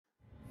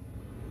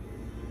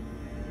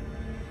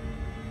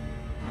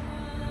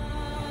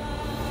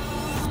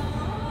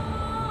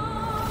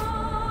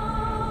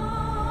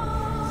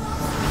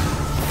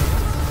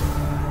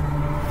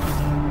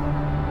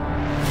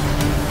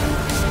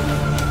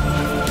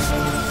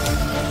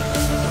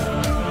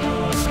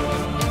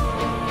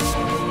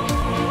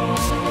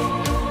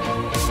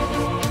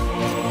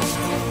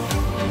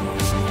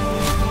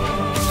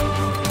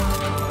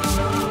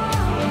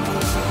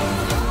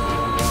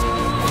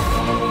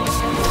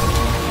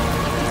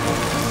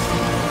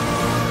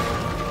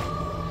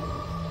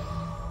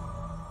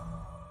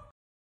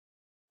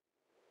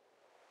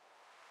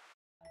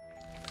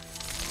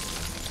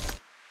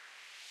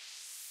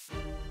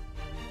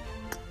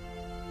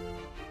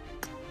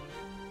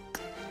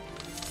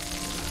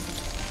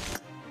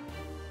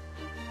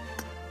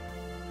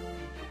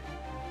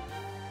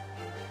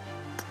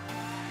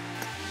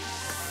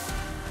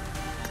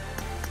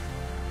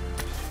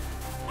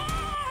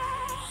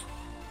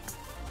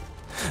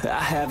I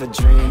have a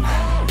dream,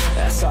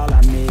 that's all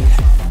I need.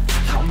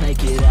 I'll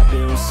make it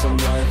happen with some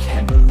work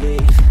and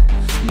belief.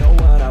 Know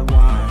what I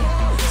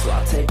want, so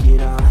I'll take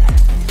it on.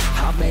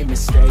 I've made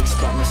mistakes,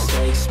 but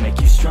mistakes make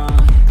you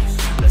strong.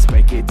 Let's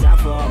break it down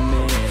for a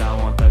minute. I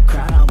want the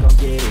crown, I'm gon'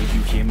 get it.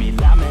 You hear me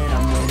loud, man,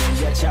 I'm winning.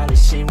 Yeah, Charlie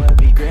Sheen will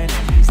be grinning.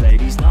 These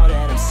ladies know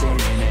that I'm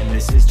sinning, and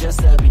this is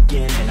just the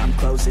beginning. I'm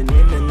closing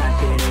in the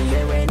ninth inning.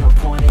 There ain't no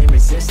point in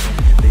resisting.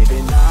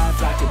 Living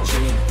life like a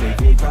dream,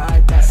 live it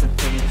right, that's the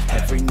thing.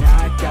 Every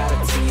night, got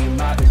a team,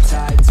 I've been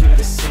tied to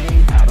the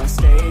scene. Out on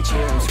stage,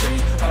 hear them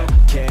scream,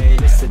 okay,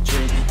 it's a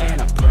dream.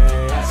 And I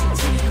pray as a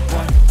team,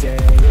 one day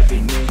it'll be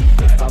me.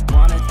 If I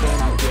want it,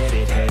 then I'll get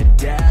it. Head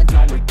down,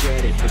 don't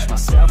regret it. Push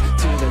myself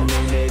to the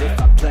limit. If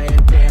I play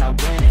it, then I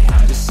win it.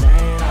 I'm just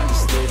saying, I'm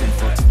just living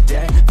for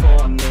today.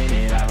 For a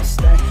minute, I don't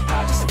stay,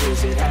 I just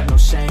visit. Have no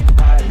shame,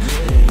 I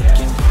admit it.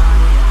 Looking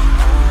right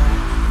at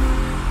me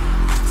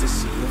to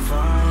see if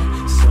I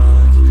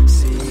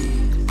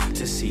succeed,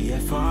 to see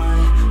if I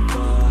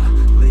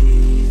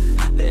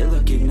believe. They're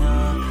looking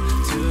up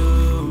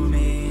to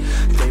me.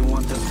 They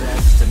want the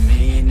best of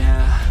me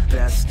now,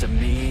 best of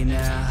me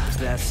now,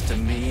 best of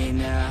me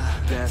now,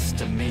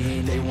 best of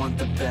me. They want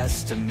the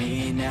best of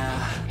me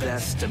now,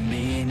 best of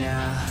me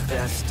now,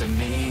 best of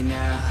me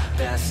now,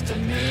 best of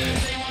me.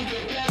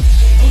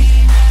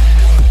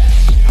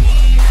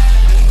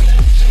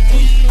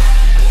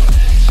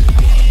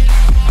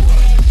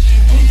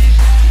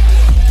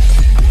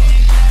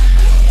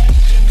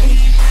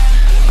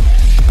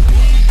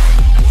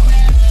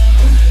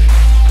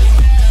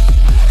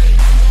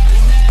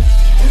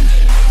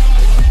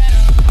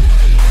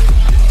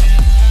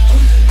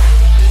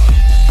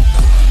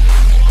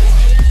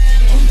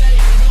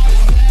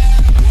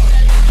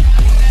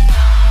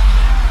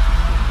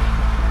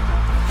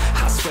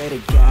 To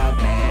God,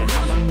 man,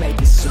 I'ma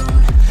make it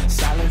soon.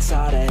 Silence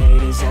all the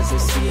haters as they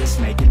see us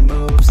making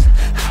moves.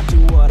 I do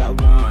what I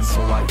want,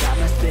 so I got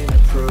nothing to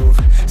prove.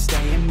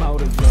 Staying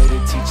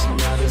motivated, teaching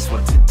others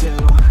what to do.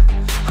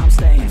 I'm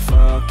staying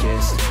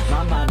focused,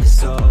 my mind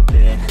is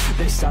open.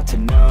 They start to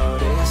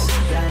notice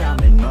that I'm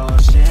in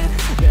motion.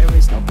 There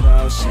is no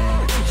potion,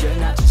 you're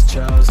not just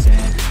chosen.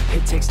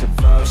 It takes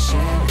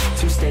devotion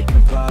to stay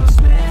composed,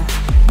 man.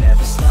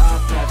 Never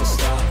stop, never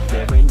stop,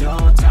 there ain't no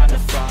time to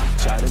fall.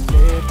 Try to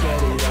live,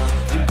 get it up,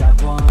 you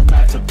got one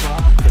life to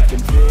ball.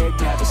 Thinking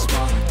big, never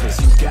small, cause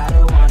you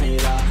gotta want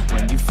it all.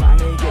 When you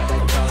finally get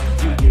that call,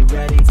 you get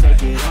ready,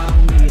 take it all.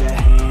 Need a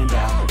hand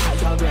out,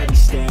 I already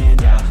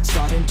stand out.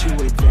 Starting to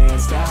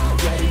advance now,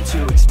 ready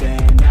to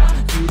expand now.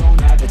 You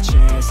don't have a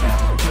chance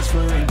now, cause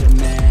we're in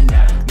demand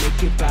now.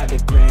 Make it by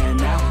the grand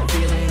now,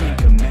 feeling in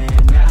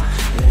command now.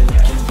 They're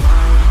looking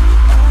right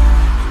at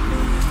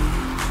me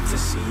to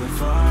see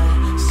if I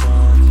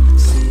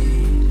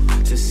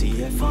succeed, to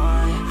see if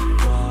I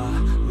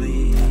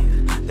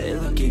believe. They're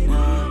looking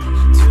up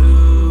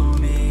to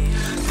me.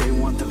 They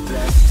want the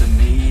best of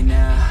me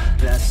now,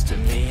 best of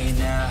me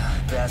now,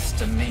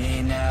 best of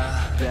me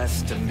now,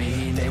 best of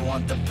me. They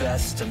want the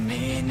best of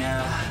me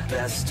now,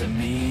 best of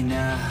me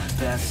now,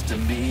 best of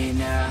me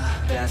now,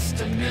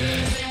 best of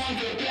me.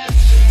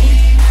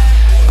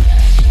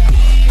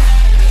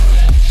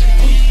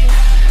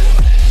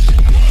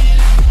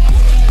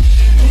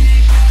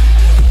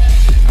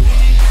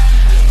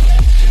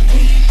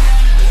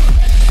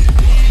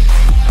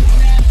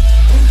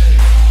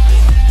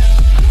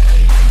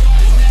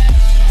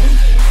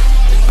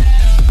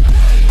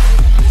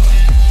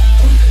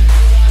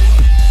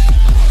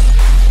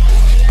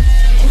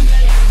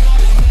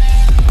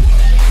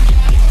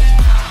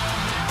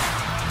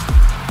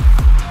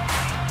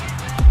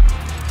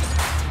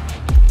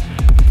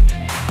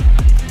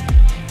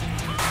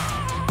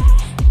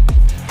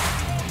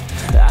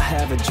 I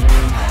have a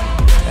dream,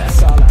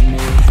 that's all I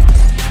need.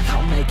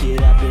 I'll make it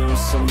happen with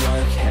some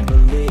work and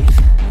belief.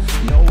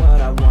 Know what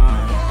I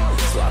want,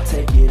 so I'll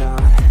take it on.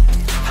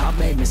 I've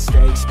made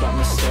mistakes, but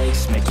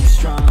mistakes make you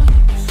strong.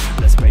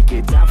 Let's break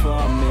it down for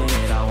a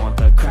minute. I want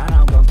the crown,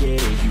 I'm gon'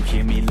 get it. You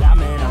hear me loud,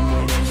 man, I'm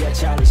winning. Yeah,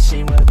 Charlie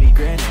Sheen will be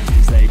grinning.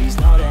 These ladies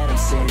know that I'm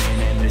sinning,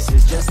 and this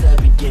is just the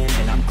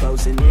beginning. I'm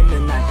closing in the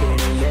ninth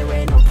inning. There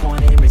ain't no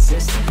point in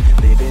resisting.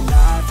 Living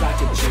life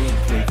like a dream,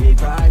 live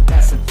it right,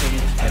 that's the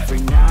thing. Every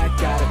night,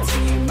 got a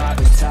team, I've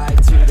been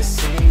tied to the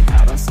scene.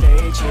 Out on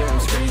stage, hear them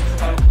scream,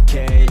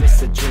 okay,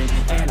 it's a dream.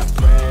 And I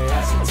pray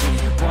as a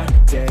team, one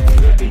day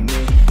it'll be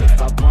me.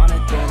 If I want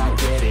it, then I'll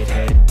get it.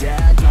 Head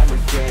down, don't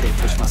regret it.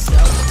 Push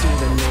myself to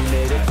the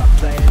limit. If I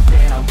play it,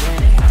 then I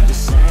win it. I'm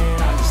just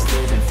saying, I'm just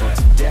living for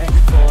today.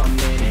 For a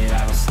minute,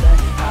 I don't stay,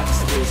 I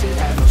just visit.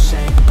 Have no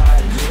shame, I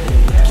admit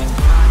it. Looking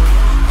right at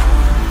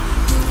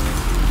me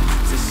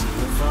to see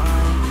if I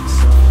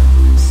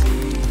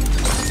succeed,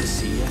 to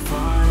see if I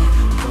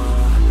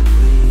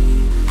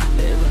believe.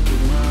 They're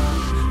looking up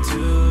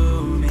to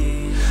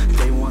me.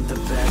 They want the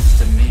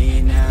best of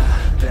me now,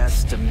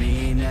 best of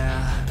me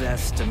now,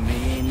 best of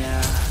me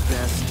now,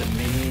 best of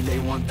me. They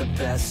want the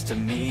best of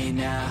me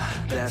now,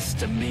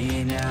 best of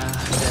me now,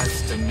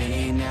 best of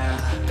me now,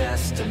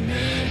 best of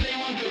me.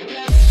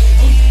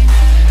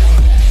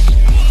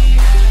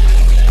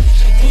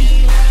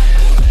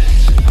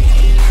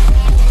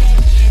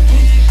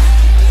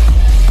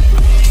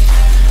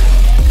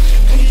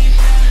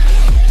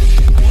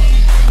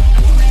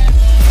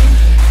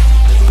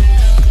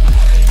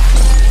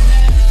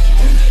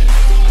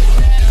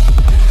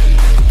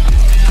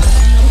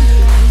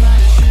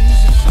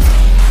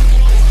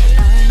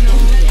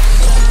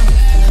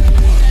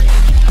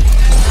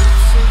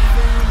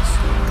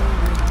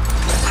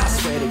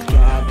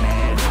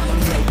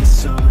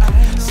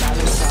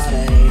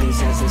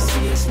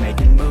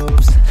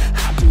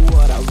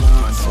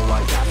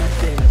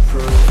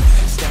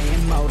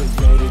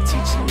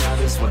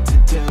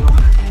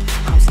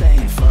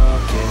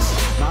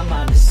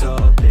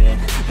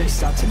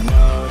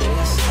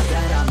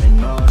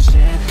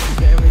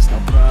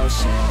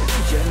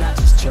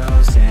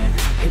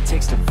 It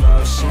takes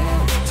devotion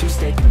to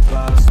stay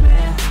composed,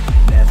 man.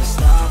 Never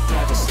stop,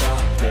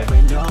 there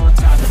ain't no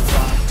time to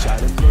fall. Try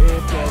to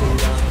live, get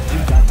it up, you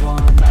got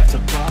one life to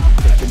ball.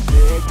 Thinking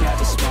big,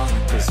 never small,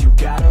 cause you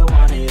gotta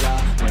want it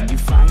all. When you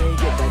finally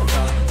get that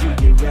call, you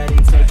get ready,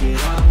 take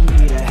it on.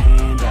 Need a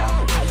hand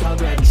out, I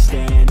already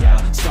stand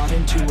out.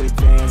 Starting to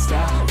advance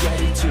now,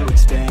 ready to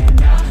expand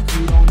now.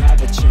 You don't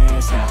have a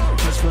chance now,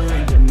 cause we're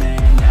in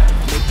demand now.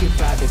 Make it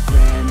by the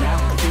grand now,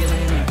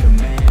 feeling in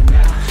command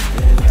now.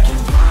 They're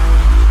looking right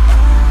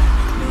at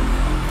me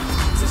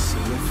to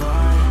see if I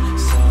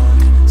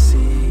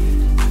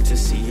succeed, to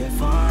see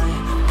if I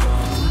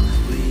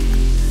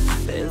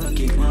believe. They're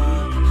looking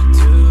up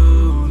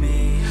to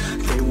me.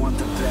 They want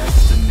the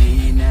best of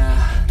me now,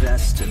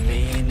 best of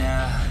me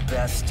now,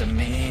 best of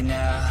me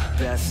now,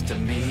 best of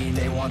me.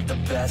 They want the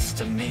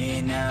best of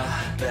me now,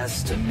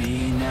 best of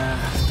me now,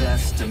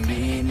 best of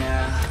me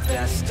now,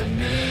 best of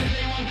me.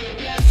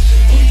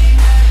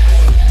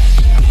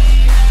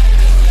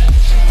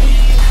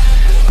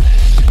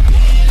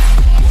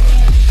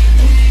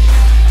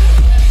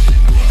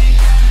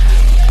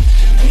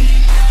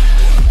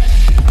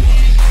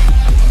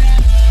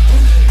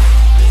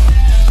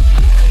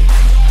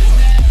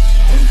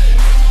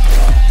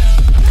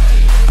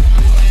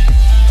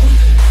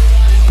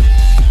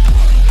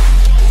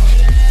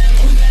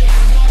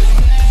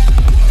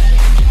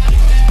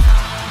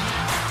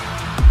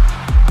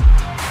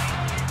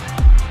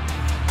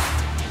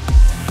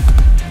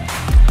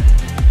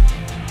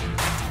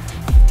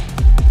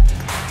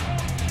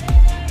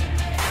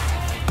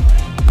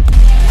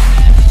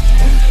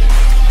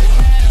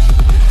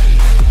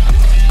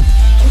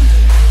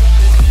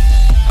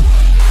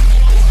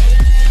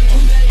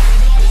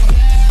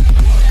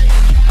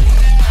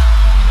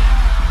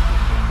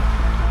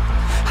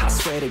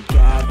 To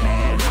God,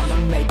 man, I'ma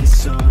make it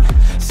soon.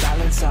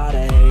 Silence all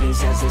the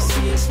haters as they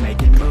see us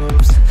making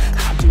moves.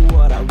 I do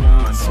what I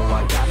want, so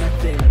I got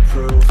nothing to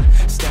prove.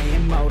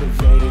 Staying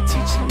motivated,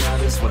 teaching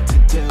others what to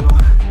do.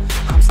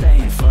 I'm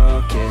staying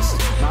focused,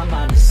 my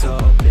mind is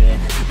open.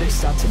 They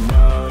start to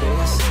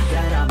notice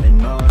that I'm in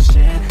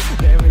motion.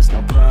 There is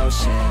no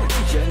potion,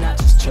 you're not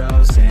just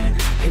chosen.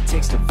 It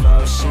takes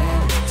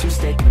devotion to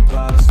stay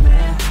composed,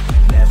 man.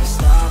 Never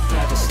stop,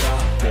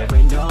 there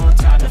ain't no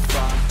time to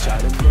fall. Try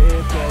to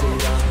live,